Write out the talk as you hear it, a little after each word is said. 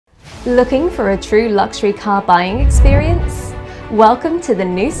Looking for a true luxury car buying experience? Welcome to the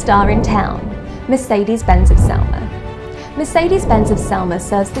new star in town, Mercedes-Benz of Selma. Mercedes-Benz of Selma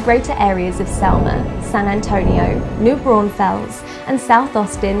serves the greater areas of Selma, San Antonio, New Braunfels, and South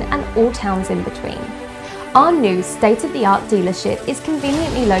Austin, and all towns in between. Our new state-of-the-art dealership is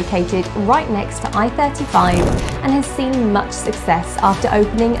conveniently located right next to I-35 and has seen much success after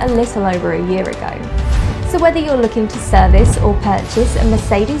opening a little over a year ago. So whether you're looking to service or purchase a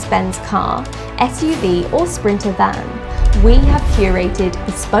Mercedes-Benz car, SUV or Sprinter van, we have curated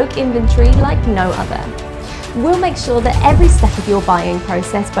bespoke inventory like no other. We'll make sure that every step of your buying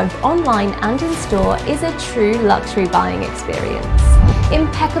process, both online and in store, is a true luxury buying experience,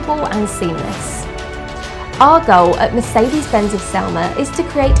 impeccable and seamless. Our goal at Mercedes-Benz of Selma is to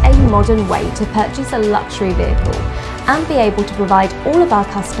create a modern way to purchase a luxury vehicle and be able to provide all of our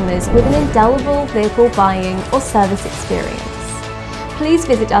customers with an indelible vehicle buying or service experience. Please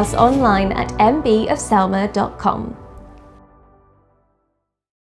visit us online at mbofselma.com.